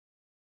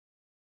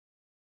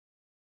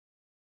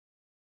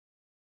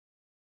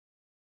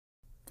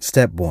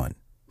Step 1.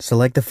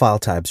 Select the file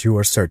types you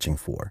are searching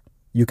for.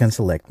 You can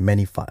select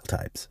many file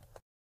types.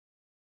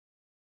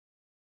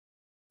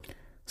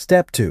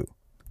 Step 2.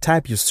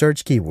 Type your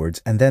search keywords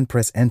and then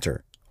press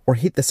Enter, or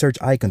hit the search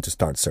icon to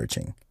start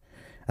searching.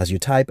 As you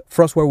type,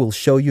 FrostWire will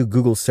show you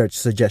Google search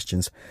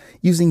suggestions.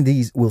 Using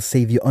these will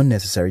save you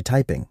unnecessary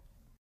typing.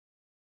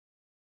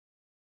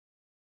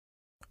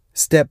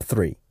 Step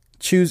 3.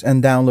 Choose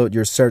and download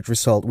your search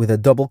result with a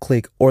double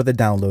click or the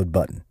download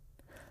button.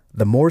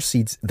 The more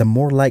seeds, the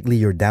more likely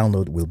your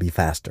download will be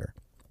faster.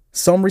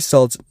 Some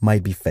results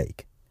might be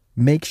fake.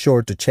 Make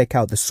sure to check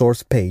out the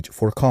source page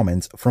for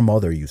comments from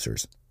other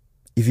users.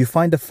 If you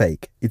find a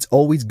fake, it's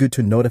always good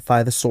to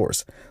notify the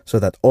source so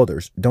that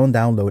others don't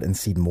download and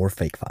seed more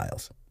fake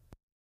files.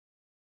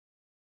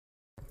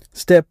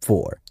 Step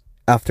 4.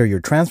 After your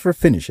transfer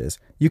finishes,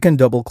 you can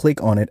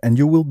double-click on it and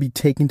you will be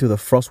taken to the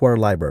FrostWire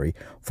library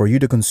for you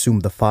to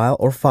consume the file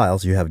or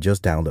files you have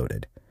just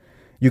downloaded.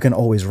 You can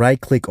always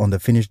right-click on the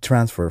finished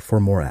transfer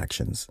for more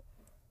actions.